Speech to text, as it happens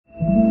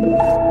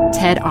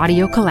TED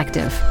Audio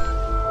Collective.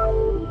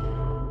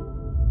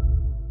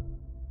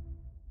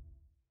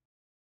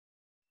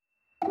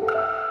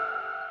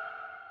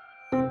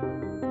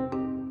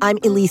 I'm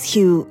Elise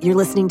Hu. You're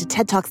listening to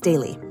TED Talks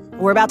Daily.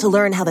 We're about to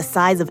learn how the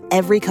size of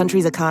every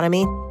country's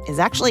economy is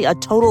actually a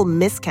total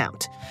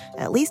miscount,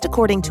 at least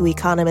according to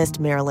economist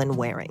Marilyn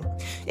Waring.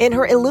 In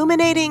her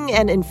illuminating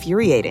and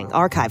infuriating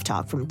archive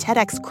talk from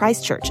TEDx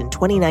Christchurch in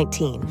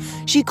 2019,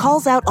 she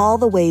calls out all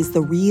the ways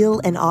the real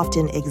and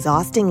often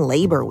exhausting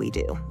labor we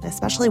do,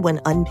 especially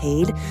when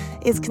unpaid,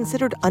 is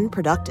considered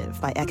unproductive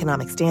by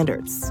economic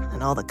standards,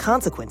 and all the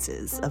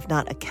consequences of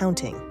not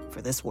accounting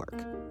for this work.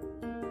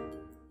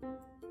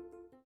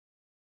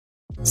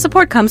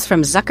 Support comes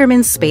from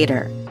Zuckerman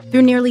Spader.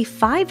 Through nearly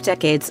 5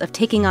 decades of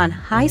taking on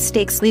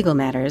high-stakes legal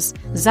matters,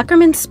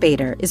 Zuckerman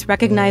Spader is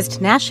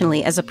recognized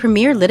nationally as a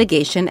premier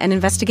litigation and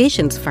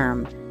investigations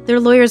firm. Their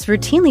lawyers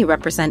routinely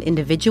represent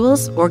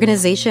individuals,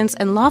 organizations,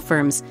 and law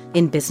firms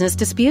in business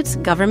disputes,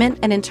 government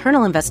and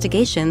internal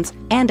investigations,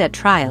 and at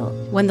trial,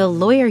 when the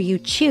lawyer you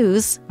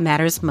choose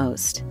matters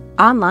most.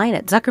 Online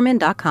at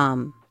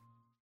Zuckerman.com.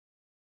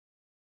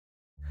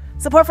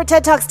 Support for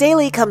TED Talks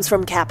Daily comes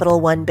from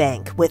Capital One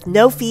Bank. With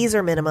no fees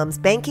or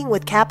minimums, banking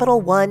with Capital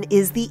One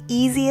is the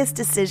easiest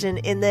decision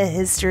in the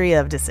history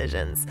of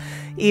decisions.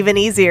 Even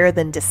easier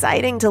than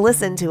deciding to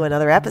listen to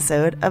another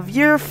episode of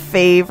your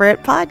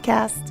favorite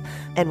podcast.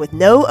 And with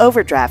no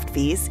overdraft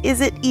fees, is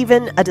it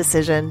even a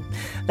decision?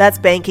 That's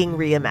banking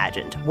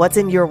reimagined. What's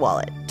in your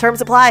wallet?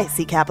 Terms apply.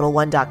 See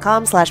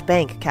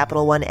CapitalOne.com/bank.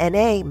 Capital One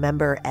N.A.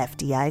 member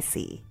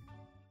FDIC.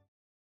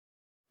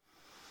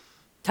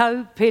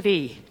 Tau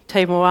piri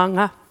te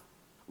moanga,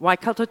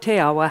 Waikato te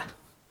awa,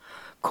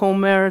 ko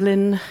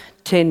Marilyn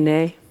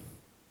tēnei,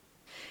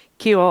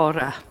 kia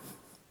ora.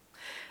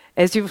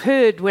 As you've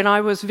heard, when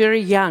I was very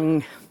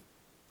young,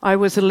 I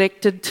was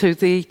elected to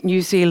the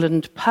New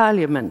Zealand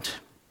Parliament.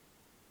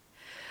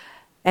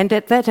 And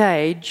at that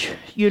age,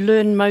 you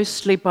learn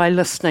mostly by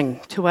listening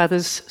to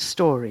others'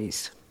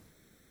 stories.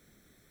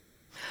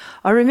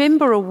 I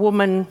remember a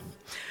woman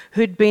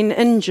who'd been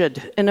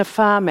injured in a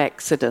farm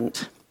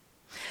accident,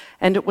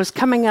 and it was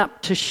coming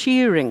up to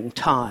shearing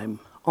time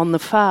on the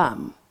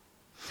farm.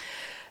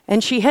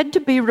 And she had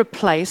to be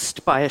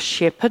replaced by a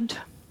shepherd,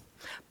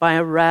 by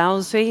a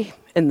rousey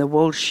in the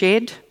wool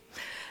shed,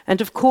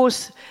 and of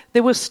course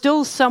there was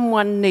still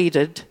someone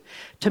needed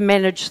to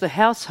manage the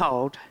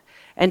household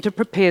and to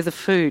prepare the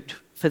food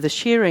for the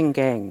shearing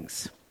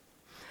gangs.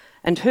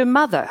 And her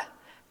mother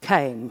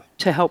came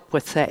to help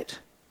with that.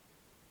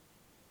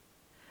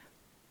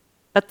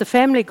 But the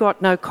family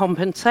got no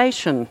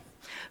compensation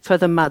for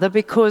the mother,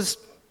 because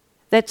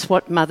that's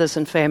what mothers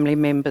and family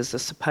members are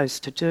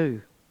supposed to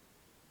do.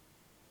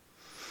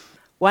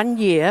 One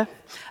year,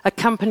 a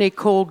company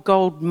called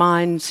Gold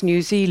Mines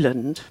New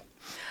Zealand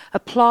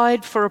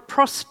applied for a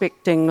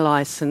prospecting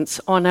licence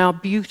on our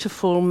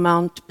beautiful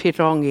Mount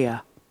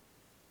Pirongia.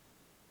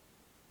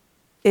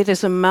 It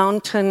is a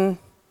mountain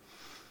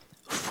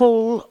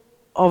full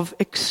of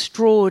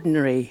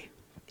extraordinary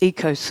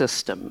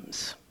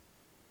ecosystems,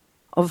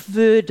 of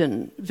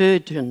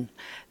virgin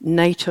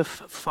native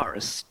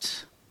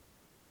forests.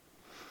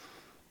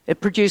 It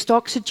produced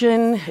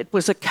oxygen, it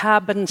was a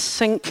carbon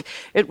sink,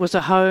 it was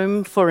a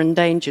home for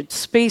endangered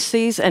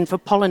species and for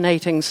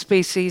pollinating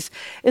species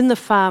in the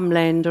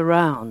farmland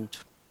around.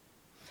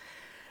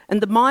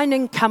 And the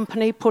mining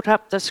company put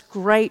up this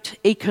great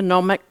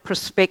economic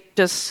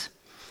prospectus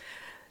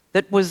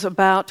that was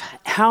about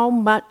how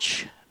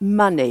much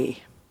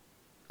money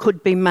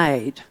could be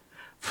made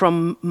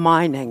from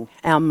mining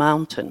our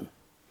mountain,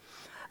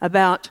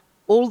 about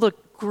all the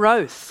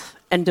growth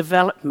and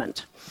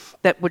development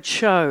that would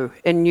show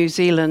in New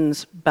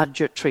Zealand's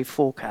budgetary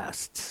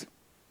forecasts.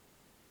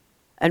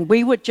 And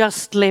we were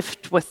just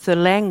left with the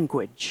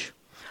language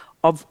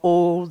of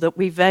all that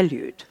we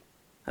valued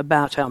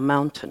about our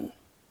mountain.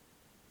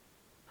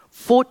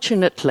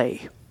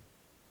 Fortunately,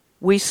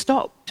 we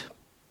stopped.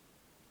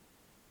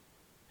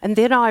 And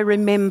then I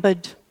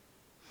remembered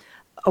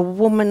a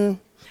woman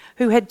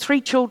who had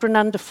 3 children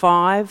under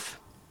 5,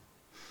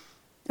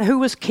 who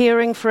was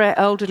caring for our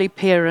elderly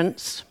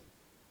parents,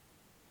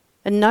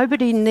 and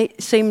nobody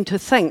seemed to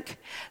think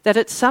that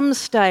at some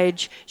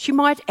stage she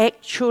might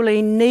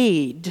actually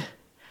need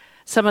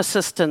some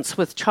assistance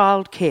with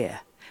childcare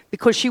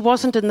because she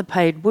wasn't in the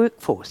paid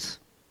workforce.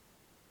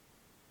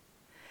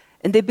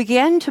 And there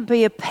began to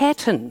be a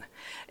pattern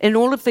in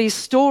all of these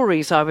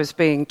stories I was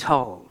being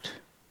told.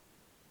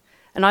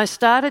 And I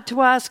started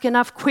to ask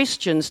enough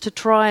questions to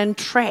try and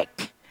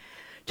track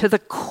to the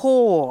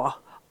core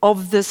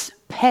of this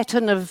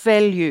pattern of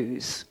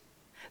values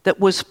that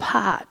was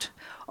part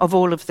of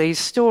all of these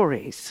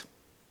stories.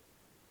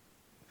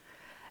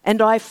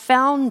 And I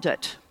found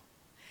it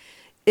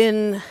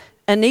in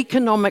an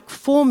economic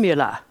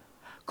formula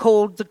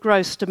called the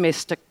gross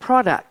domestic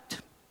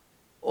product,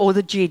 or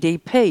the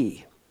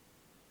GDP.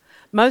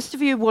 Most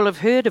of you will have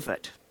heard of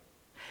it.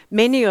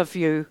 Many of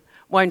you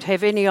won't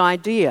have any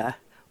idea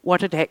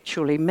what it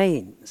actually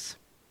means.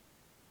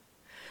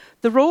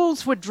 The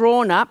rules were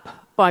drawn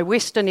up by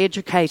Western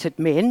educated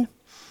men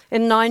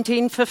in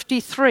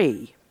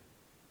 1953.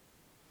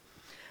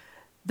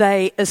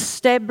 They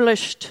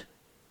established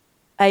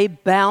a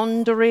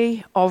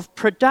boundary of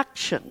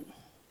production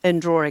in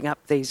drawing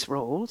up these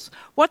rules.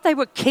 What they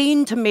were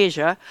keen to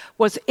measure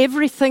was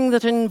everything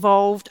that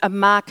involved a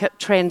market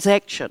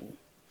transaction.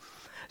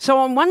 So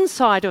on one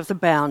side of the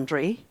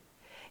boundary,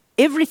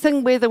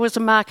 everything where there was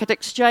a market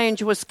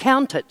exchange was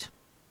counted.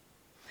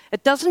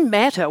 It doesn't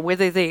matter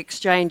whether the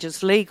exchange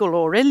is legal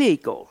or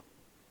illegal.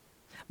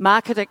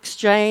 Market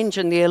exchange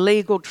and the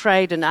illegal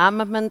trade in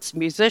armaments,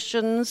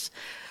 munitions,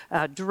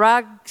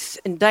 drugs,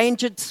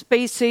 endangered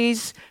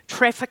species,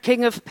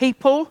 trafficking of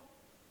people,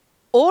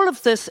 all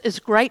of this is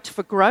great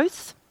for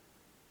growth,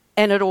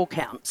 and it all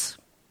counts.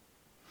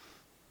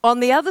 On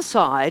the other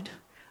side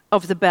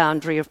of the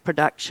boundary of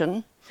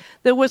production,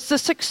 there was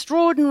this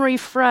extraordinary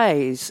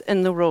phrase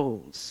in the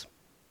rules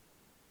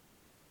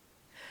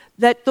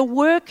that the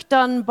work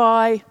done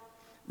by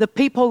the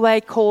people they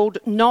called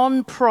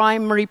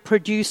non-primary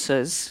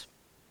producers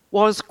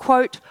was,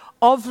 quote,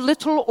 of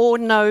little or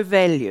no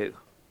value.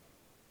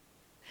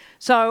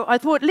 So I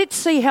thought, let's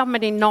see how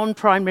many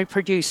non-primary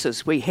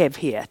producers we have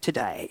here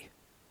today.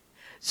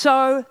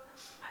 So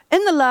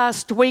in the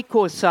last week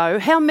or so,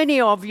 how many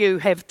of you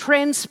have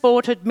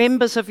transported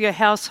members of your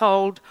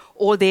household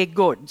or their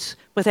goods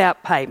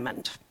without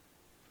payment?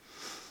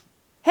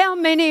 How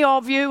many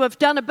of you have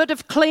done a bit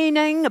of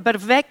cleaning, a bit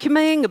of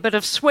vacuuming, a bit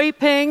of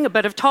sweeping, a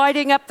bit of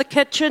tidying up the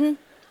kitchen?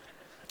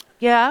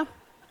 Yeah.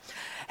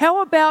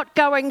 How about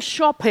going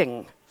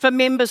shopping for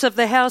members of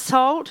the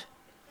household?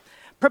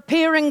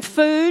 Preparing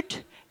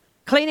food,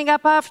 cleaning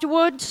up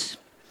afterwards,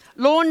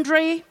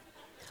 laundry,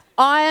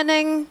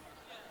 ironing?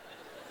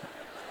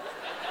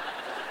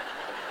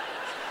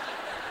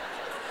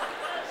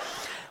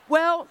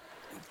 Well,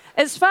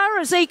 as far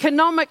as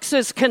economics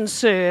is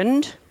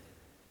concerned,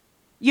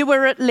 you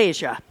were at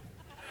leisure.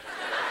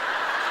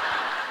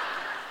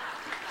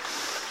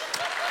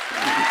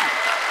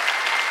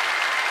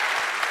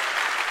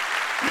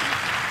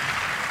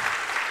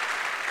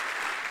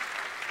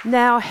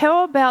 Now,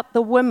 how about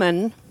the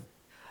women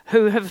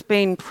who have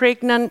been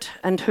pregnant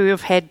and who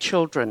have had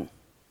children?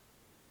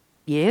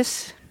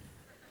 Yes?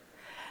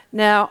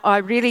 Now, I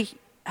really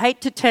hate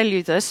to tell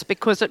you this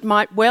because it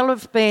might well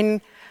have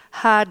been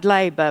hard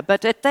labour,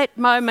 but at that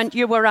moment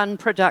you were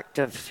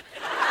unproductive.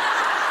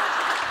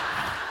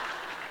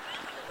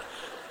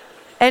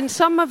 And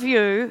some of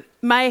you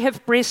may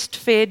have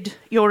breastfed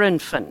your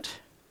infant.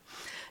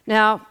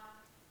 Now,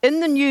 in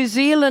the New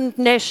Zealand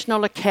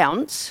national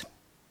accounts,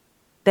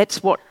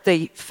 that's what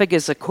the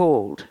figures are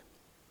called.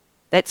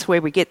 That's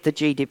where we get the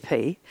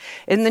GDP.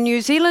 In the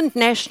New Zealand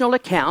national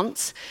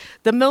accounts,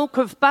 the milk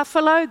of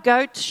buffalo,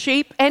 goats,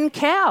 sheep and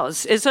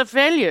cows is of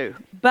value,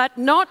 but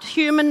not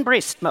human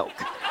breast milk.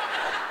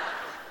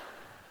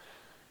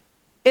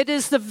 It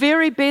is the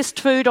very best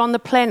food on the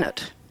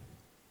planet.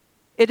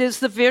 It is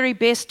the very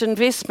best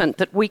investment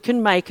that we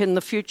can make in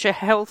the future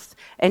health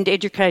and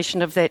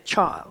education of that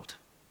child.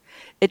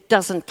 It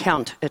doesn't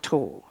count at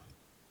all.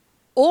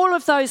 All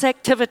of those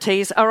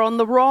activities are on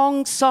the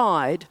wrong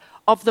side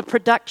of the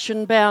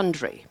production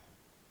boundary.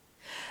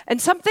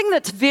 And something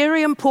that's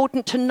very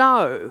important to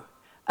know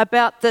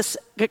about this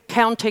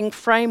accounting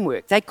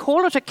framework, they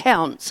call it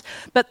accounts,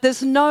 but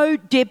there's no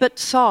debit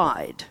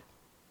side.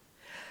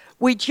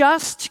 We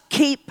just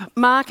keep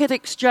market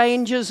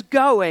exchanges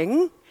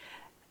going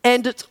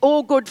and it's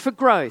all good for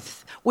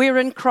growth. We're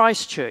in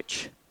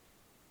Christchurch,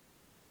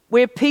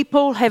 where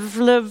people have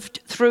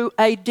lived through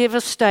a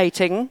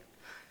devastating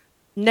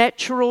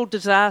natural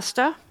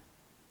disaster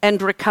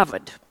and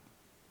recovered.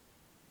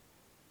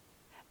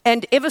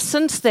 And ever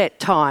since that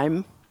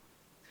time,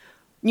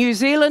 New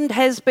Zealand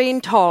has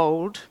been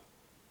told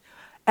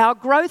our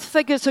growth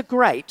figures are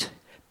great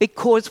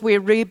because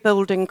we're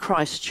rebuilding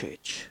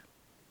Christchurch.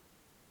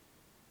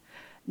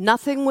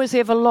 Nothing was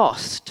ever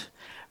lost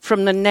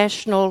from the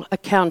national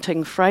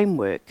accounting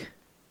framework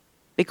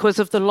because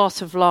of the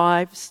loss of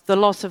lives, the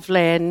loss of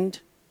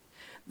land,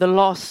 the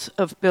loss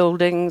of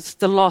buildings,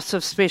 the loss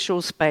of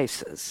special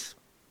spaces.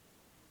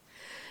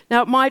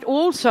 Now, it might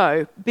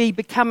also be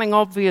becoming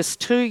obvious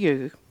to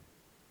you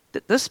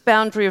that this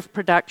boundary of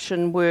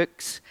production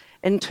works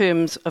in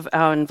terms of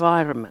our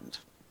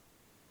environment.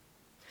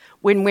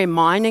 When we're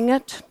mining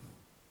it,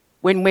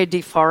 when we're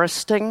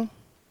deforesting,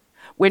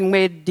 when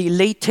we're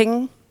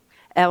deleting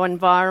our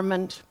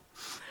environment,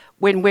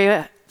 when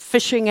we're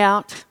fishing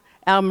out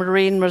our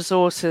marine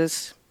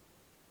resources,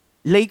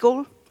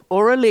 legal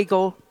or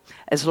illegal,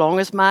 as long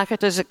as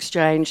market is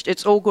exchanged,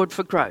 it's all good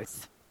for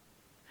growth.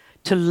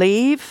 To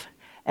leave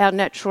our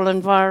natural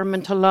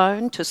environment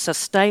alone, to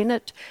sustain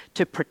it,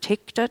 to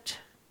protect it,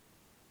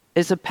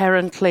 is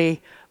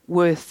apparently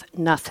worth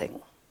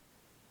nothing.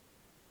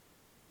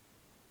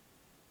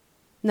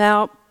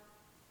 Now,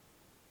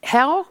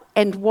 how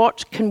and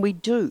what can we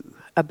do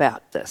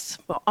about this?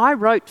 Well, I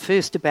wrote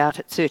first about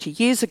it 30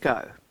 years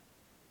ago.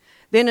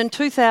 Then in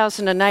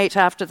 2008,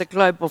 after the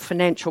global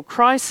financial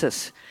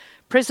crisis,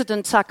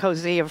 President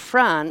Sarkozy of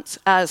France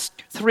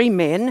asked three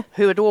men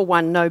who had all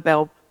won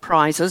Nobel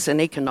prizes in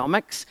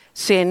economics,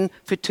 Sen,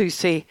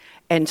 Fitoussi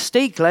and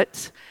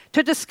Stiglitz,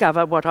 to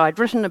discover what I'd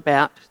written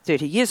about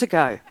 30 years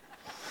ago.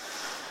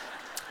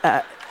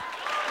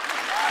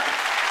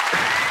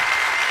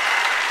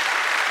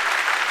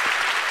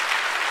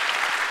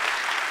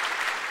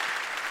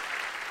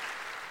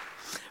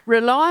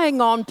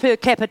 Relying on per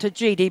capita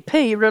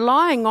GDP,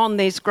 relying on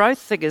these growth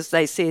figures,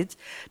 they said,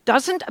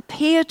 doesn't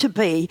appear to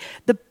be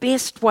the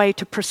best way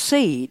to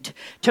proceed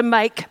to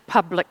make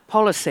public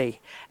policy.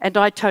 And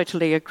I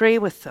totally agree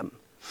with them.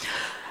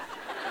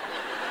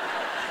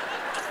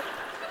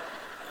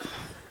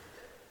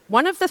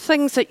 One of the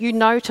things that you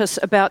notice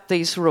about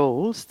these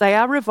rules, they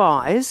are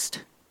revised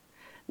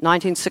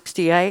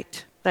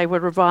 1968, they were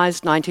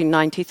revised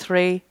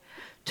 1993,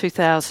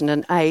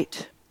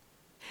 2008,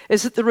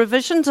 is that the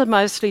revisions are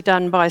mostly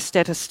done by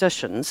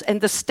statisticians,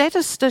 and the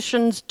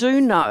statisticians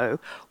do know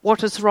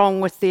what is wrong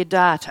with their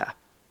data.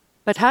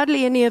 But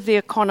hardly any of the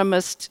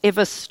economists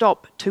ever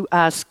stop to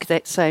ask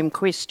that same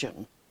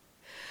question.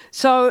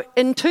 So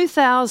in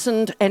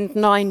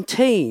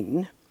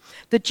 2019,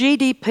 the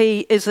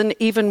GDP is in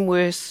even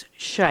worse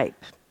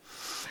shape.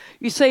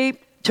 You see,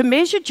 to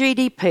measure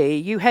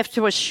GDP, you have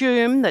to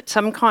assume that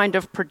some kind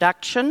of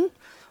production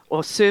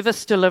or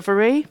service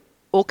delivery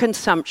or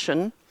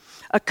consumption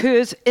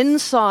occurs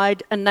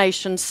inside a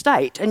nation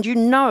state, and you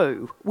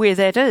know where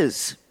that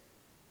is.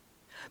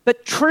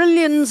 But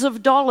trillions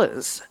of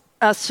dollars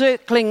are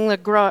circling the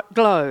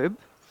globe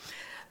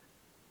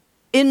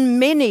in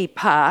many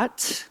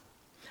parts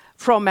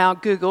from our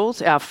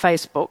Googles, our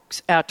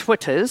Facebooks, our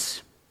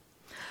Twitters,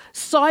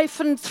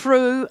 siphoned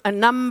through a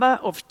number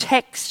of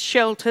tax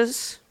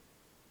shelters,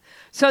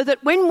 so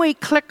that when we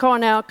click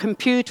on our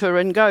computer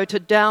and go to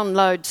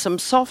download some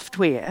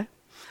software,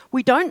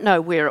 we don't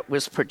know where it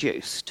was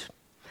produced.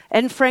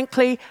 And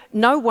frankly,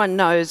 no one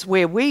knows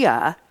where we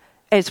are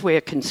as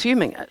we're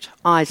consuming it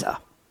either.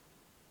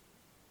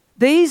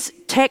 These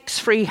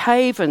tax-free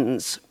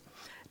havens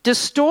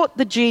distort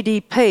the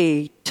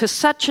GDP to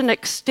such an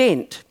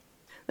extent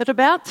that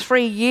about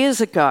 3 years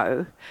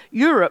ago,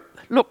 Europe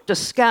looked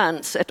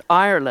askance at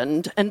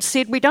Ireland and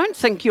said, "We don't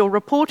think you're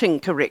reporting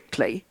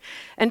correctly."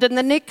 And in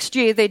the next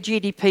year, their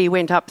GDP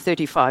went up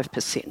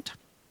 35%.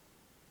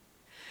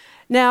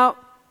 Now,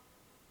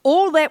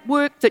 all that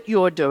work that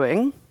you're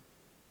doing,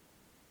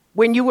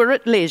 when you were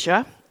at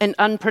leisure and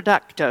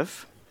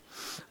unproductive,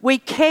 we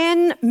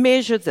can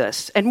measure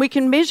this, and we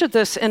can measure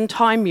this in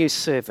time use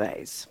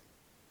surveys.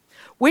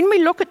 When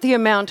we look at the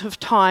amount of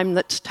time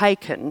that's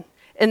taken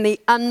in the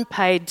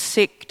unpaid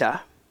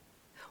sector,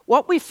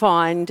 what we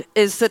find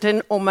is that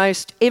in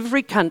almost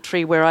every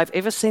country where I've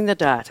ever seen the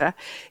data,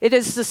 it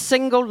is the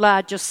single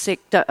largest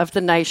sector of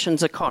the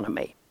nation's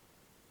economy.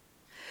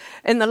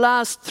 In the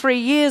last 3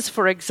 years,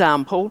 for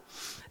example,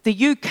 the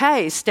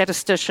UK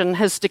statistician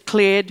has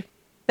declared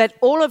that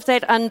all of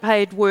that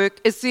unpaid work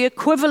is the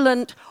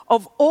equivalent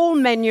of all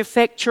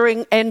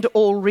manufacturing and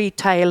all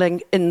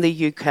retailing in the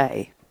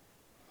UK.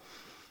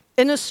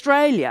 In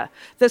Australia,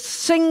 the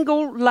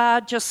single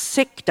largest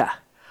sector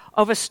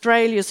of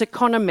Australia's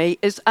economy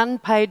is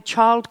unpaid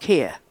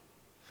childcare.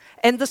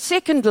 And the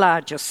second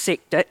largest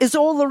sector is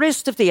all the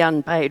rest of the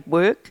unpaid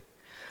work,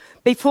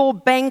 before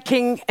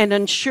banking and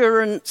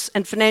insurance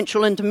and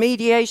financial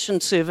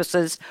intermediation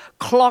services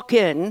clock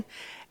in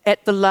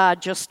at the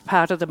largest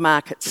part of the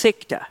market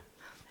sector.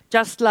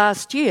 Just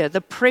last year,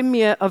 the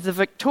Premier of the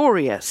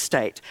Victoria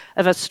state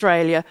of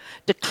Australia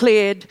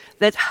declared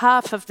that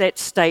half of that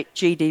state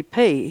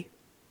GDP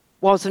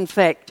was in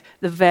fact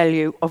the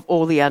value of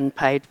all the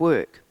unpaid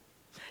work.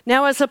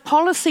 Now, as a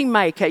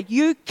policymaker,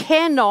 you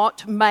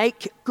cannot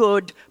make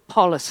good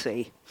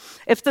policy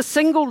if the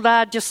single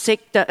largest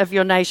sector of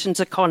your nation's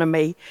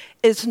economy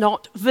is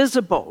not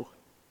visible.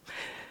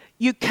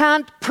 You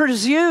can't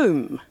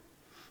presume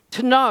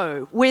to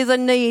know where the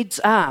needs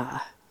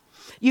are.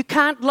 You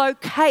can't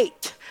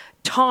locate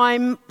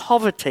time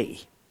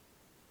poverty.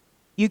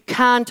 You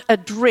can't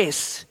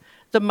address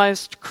the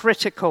most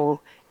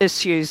critical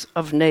issues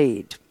of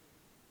need.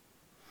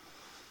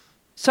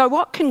 So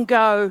what can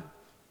go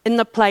in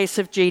the place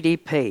of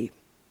GDP?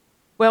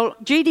 Well,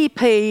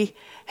 GDP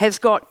has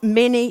got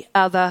many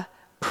other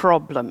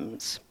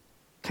problems,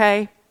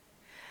 okay?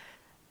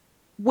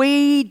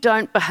 We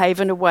don't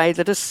behave in a way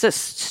that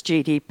assists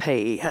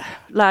GDP.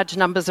 Large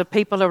numbers of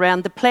people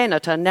around the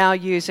planet are now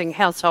using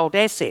household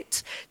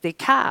assets, their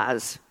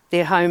cars,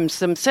 their homes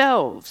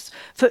themselves,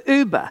 for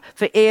Uber,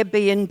 for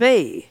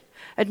Airbnb.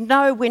 And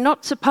no, we're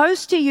not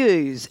supposed to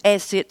use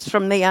assets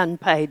from the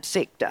unpaid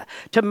sector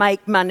to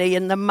make money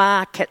in the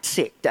market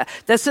sector.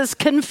 This is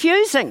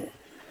confusing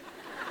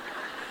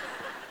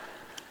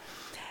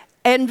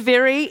and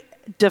very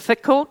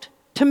difficult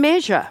to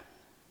measure.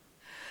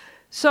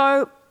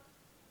 So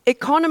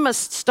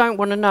economists don't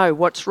want to know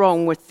what's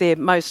wrong with their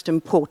most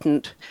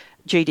important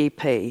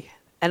GDP.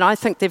 And I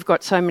think they've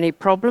got so many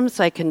problems,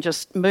 they can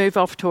just move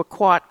off to a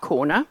quiet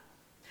corner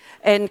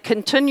and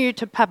continue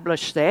to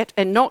publish that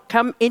and not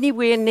come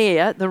anywhere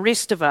near the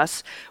rest of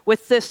us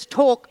with this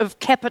talk of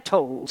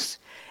capitals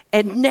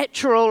and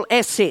natural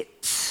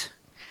assets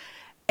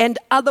and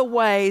other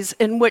ways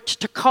in which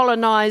to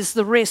colonise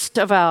the rest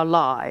of our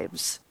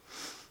lives.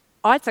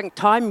 I think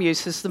time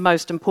use is the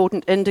most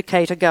important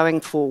indicator going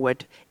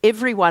forward.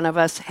 Every one of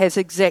us has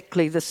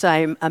exactly the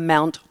same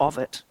amount of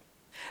it.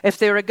 If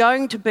there are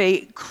going to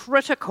be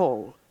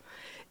critical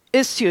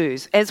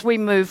issues as we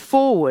move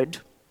forward,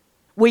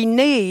 we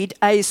need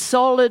a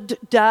solid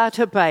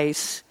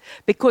database,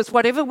 because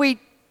whatever we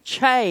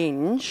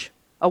change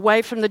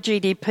away from the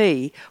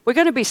GDP, we're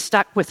going to be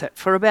stuck with it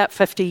for about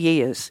 50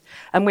 years.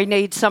 And we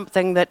need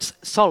something that's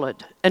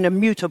solid and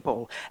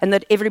immutable and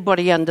that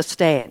everybody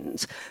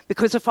understands.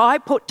 Because if I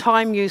put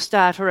time use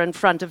data in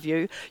front of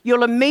you,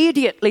 you'll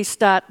immediately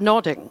start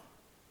nodding.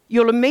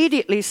 You'll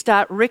immediately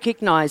start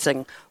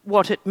recognising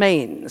what it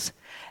means.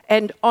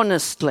 And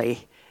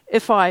honestly,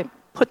 if I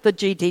put the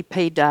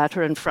GDP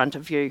data in front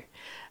of you,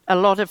 a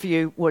lot of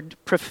you would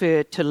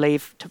prefer to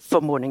leave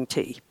for morning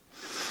tea.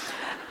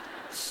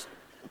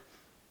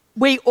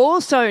 We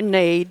also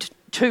need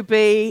to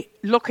be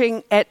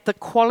looking at the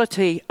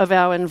quality of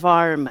our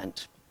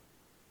environment.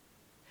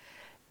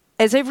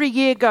 As every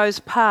year goes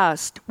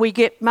past, we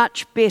get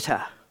much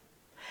better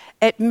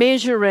at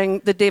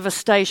measuring the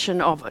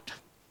devastation of it,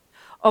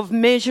 of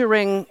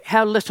measuring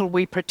how little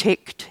we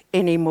protect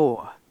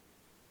anymore.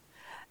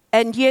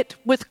 And yet,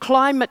 with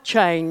climate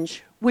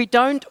change, we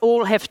don't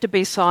all have to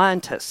be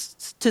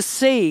scientists to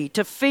see,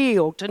 to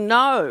feel, to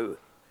know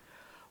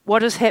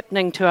what is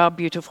happening to our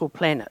beautiful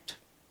planet.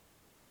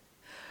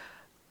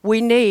 We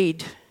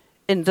need,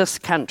 in this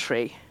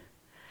country,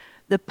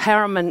 the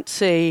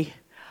paramountcy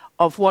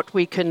of what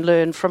we can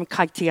learn from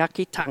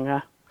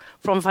kaitiakitanga,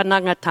 from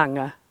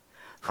whanangatanga,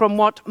 from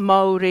what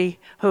Māori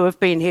who have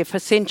been here for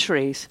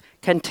centuries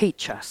can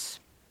teach us.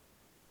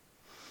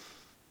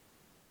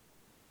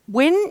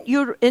 When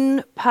you're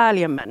in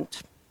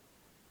Parliament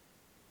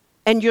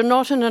and you're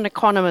not in an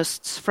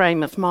economist's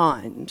frame of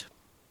mind,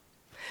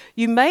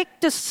 you make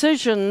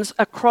decisions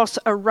across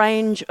a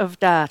range of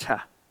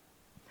data.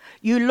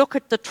 You look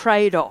at the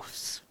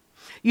trade-offs.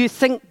 You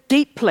think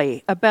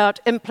deeply about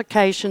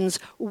implications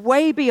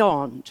way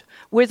beyond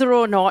whether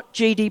or not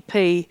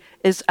GDP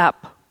is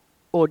up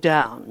or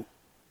down.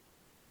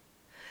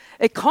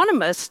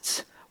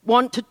 Economists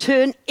want to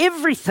turn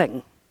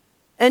everything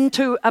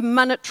into a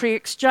monetary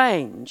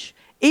exchange,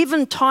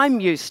 even time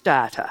use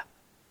data,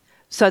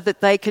 so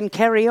that they can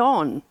carry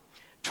on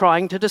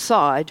trying to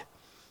decide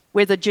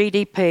whether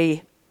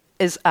GDP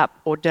is up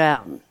or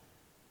down.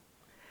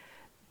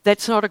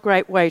 That's not a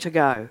great way to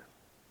go.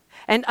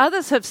 And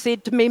others have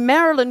said to me,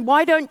 Marilyn,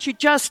 why don't you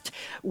just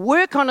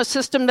work on a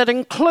system that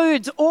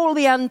includes all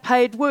the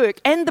unpaid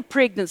work and the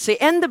pregnancy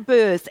and the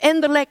birth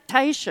and the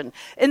lactation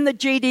in the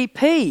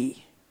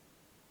GDP?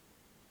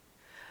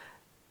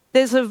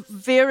 There's a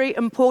very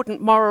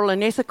important moral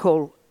and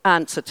ethical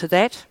answer to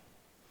that,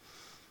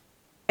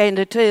 and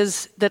it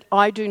is that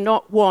I do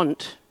not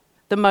want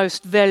the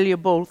most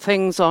valuable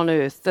things on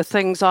earth, the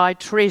things I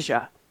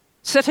treasure,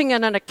 sitting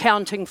in an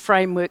accounting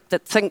framework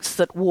that thinks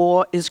that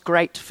war is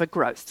great for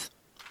growth.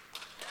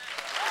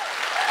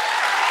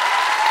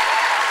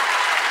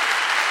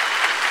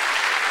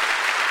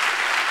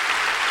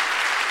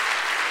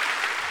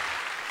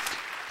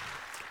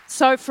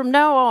 So from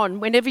now on,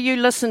 whenever you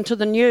listen to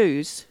the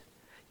news,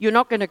 you're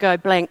not going to go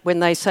blank when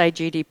they say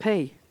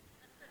GDP.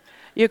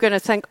 You're going to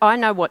think, I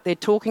know what they're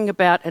talking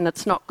about and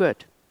it's not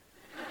good.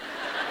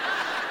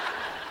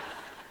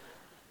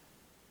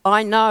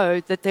 I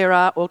know that there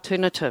are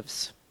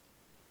alternatives,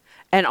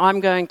 and I'm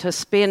going to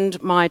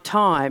spend my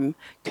time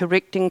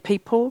correcting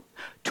people,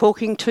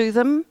 talking to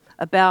them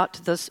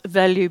about this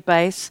value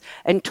base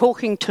and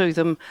talking to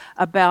them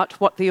about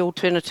what the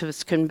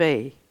alternatives can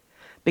be,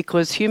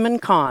 because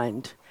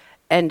humankind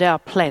and our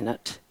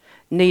planet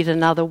need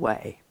another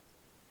way.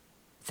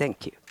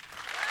 Thank you.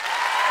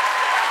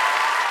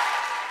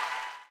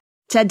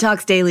 TED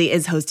Talks Daily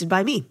is hosted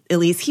by me,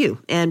 Elise Hugh,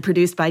 and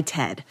produced by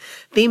TED.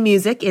 Theme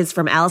music is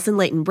from Allison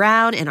Leighton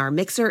Brown, and our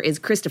mixer is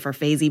Christopher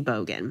Fazy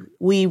Bogan.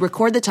 We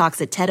record the talks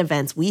at TED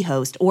events we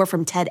host or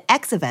from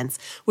TEDx events,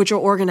 which are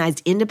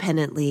organized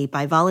independently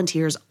by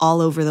volunteers all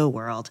over the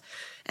world.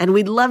 And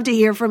we'd love to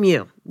hear from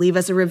you. Leave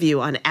us a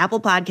review on Apple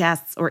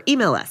Podcasts or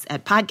email us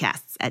at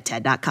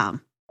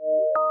podcasts@ted.com.